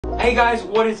Hey guys,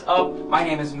 what is up? My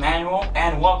name is Manuel,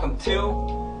 and welcome to...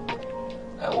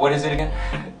 what is it again?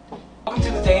 Welcome to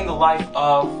the day in the life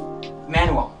of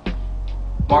Manuel,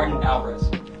 Martin Alvarez.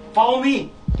 Follow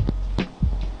me!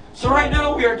 So right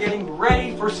now we are getting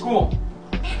ready for school.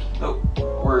 Oh,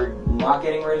 we're not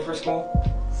getting ready for school?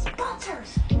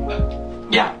 Sponsors!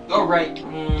 Yeah, oh right.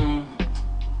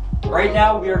 Right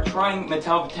now we are trying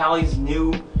Mattel Vitale's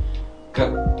new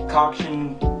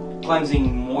concoction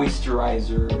cleansing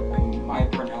moisturizer. Am I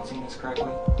pronouncing this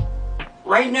correctly?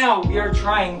 Right now we are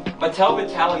trying Mattel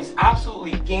Vitale's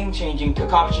absolutely game-changing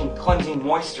concoction cleansing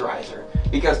moisturizer,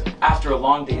 because after a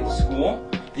long day of school,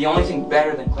 the only thing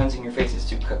better than cleansing your face is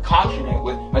to concoction it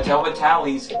with Mattel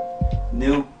Vitale's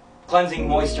new cleansing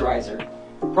moisturizer.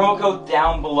 Promo code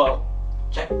down below.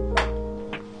 Check.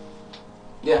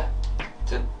 Yeah.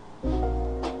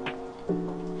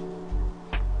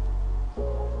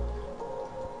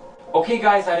 Okay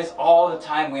guys, that is all the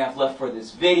time we have left for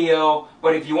this video,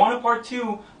 but if you want a part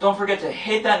 2, don't forget to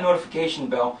hit that notification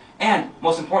bell, and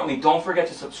most importantly, don't forget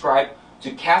to subscribe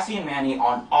to Cassie and Manny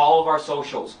on all of our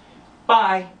socials.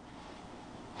 Bye!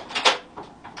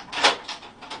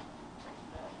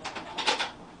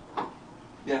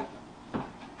 Yeah.